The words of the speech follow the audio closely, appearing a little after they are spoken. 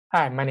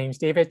Hi, my name is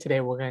David.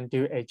 Today we're going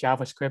to do a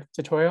JavaScript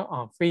tutorial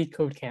on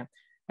freeCodeCamp,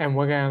 and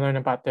we're going to learn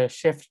about the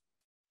shift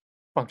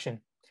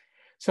function.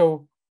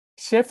 So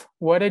shift,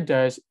 what it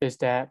does is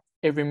that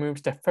it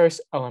removes the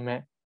first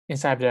element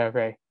inside the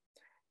array.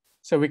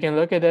 So we can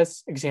look at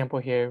this example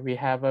here. We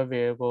have a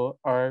variable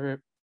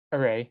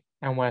array,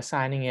 and we're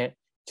assigning it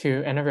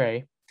to an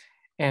array.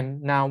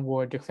 And now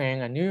we're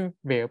declaring a new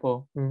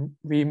variable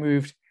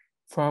removed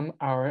from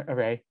our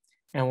array,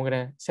 and we're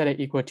going to set it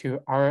equal to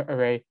our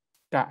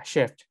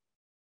array.shift.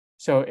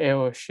 So it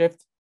will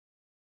shift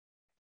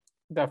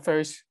the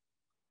first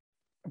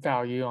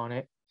value on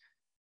it,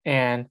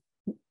 and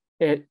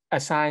it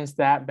assigns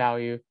that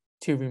value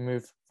to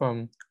remove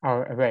from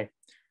our array.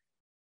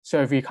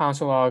 So if we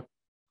console log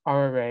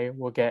our array,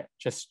 we'll get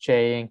just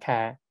J and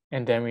cat,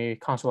 and then we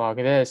console log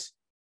this,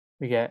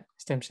 we get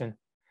Stimson.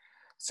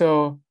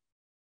 So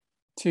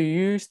to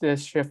use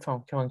this shift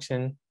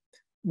function,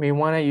 we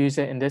want to use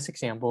it in this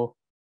example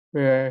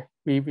where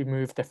we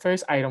remove the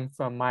first item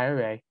from my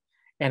array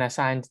and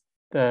assign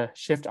the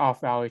shift off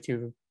value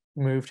to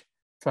removed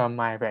from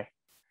my array.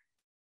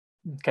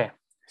 Okay,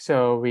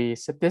 so we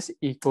set this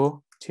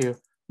equal to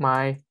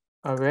my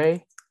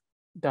array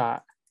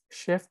dot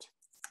shift,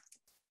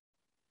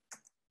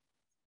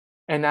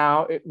 and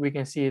now we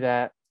can see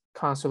that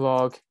console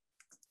log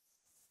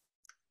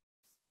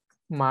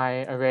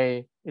my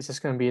array is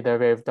just going to be the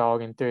array of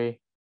dog and 3.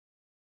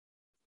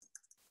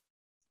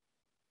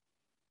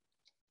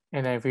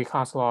 And then if we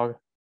console log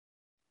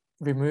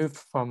removed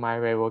from my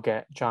array, we'll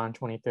get John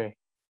 23.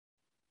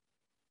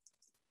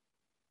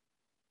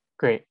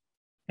 Great.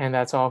 And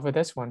that's all for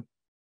this one.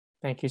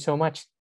 Thank you so much.